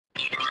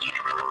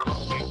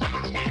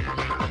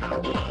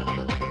I'll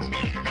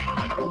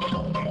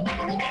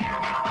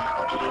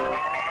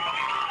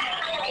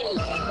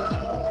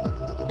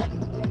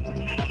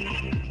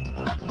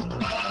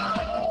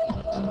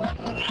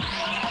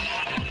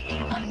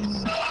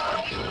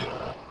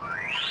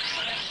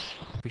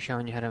be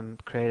showing you how to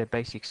create a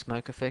basic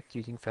smoke effect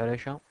using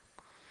Photoshop.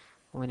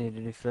 What we need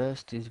to do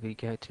first is we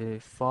go to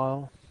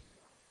File,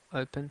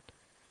 Open,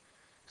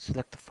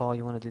 select the file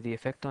you want to do the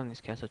effect on. In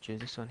this case I'll choose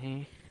this one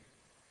here.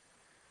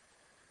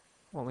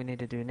 What we need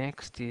to do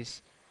next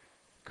is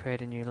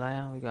create a new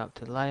layer. We go up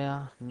to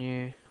Layer,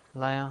 New,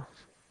 Layer.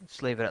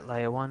 Let's leave it at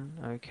Layer 1,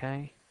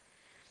 OK.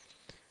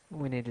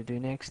 What we need to do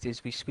next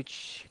is we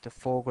switch the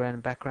foreground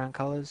and background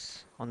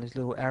colors. On this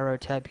little arrow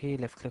tab here,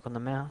 left click on the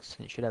mouse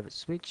and you should have it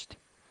switched.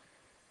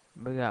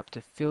 We go up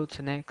to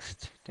Filter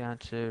next, down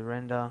to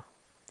Render,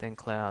 then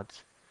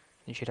Clouds.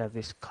 You should have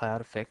this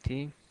cloud effect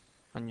here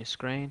on your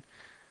screen.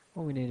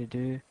 What we need to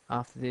do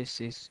after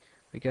this is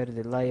we go to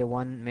the Layer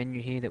 1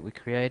 menu here that we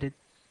created.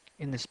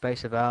 In the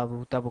space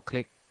available, double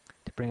click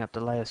to bring up the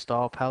Layer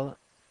Style palette.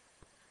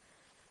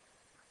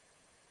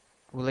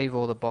 We'll leave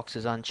all the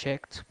boxes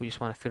unchecked, we just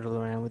want to fiddle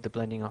around with the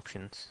blending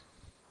options.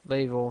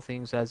 Leave all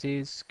things as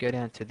is, go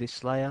down to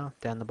this layer,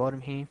 down the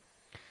bottom here,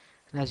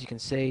 and as you can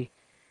see,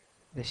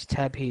 this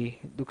tab here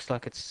looks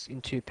like it's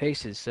in two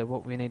pieces, so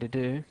what we need to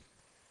do,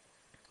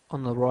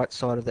 on the right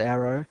side of the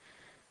arrow,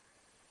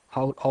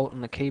 hold Alt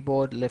on the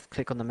keyboard, left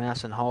click on the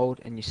mouse and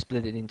hold, and you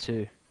split it in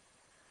two.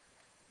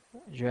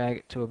 Drag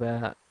it to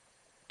about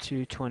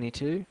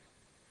 222,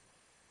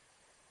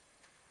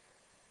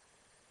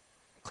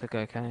 click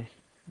OK, and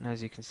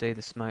as you can see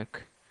the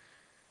smoke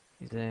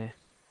is there.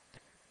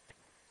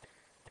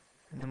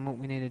 And then what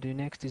we need to do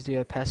next is the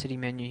opacity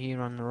menu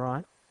here on the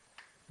right.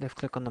 Left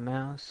click on the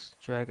mouse,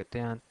 drag it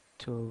down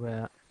to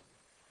about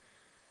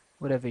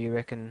whatever you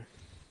reckon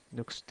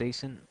looks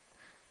decent.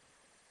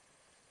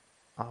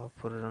 I'll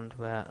put it on to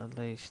about at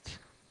least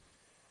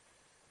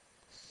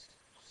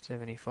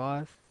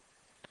 75.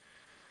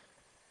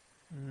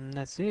 And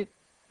that's it.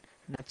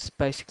 And that's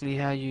basically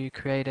how you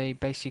create a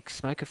basic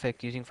smoke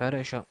effect using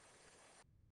Photoshop.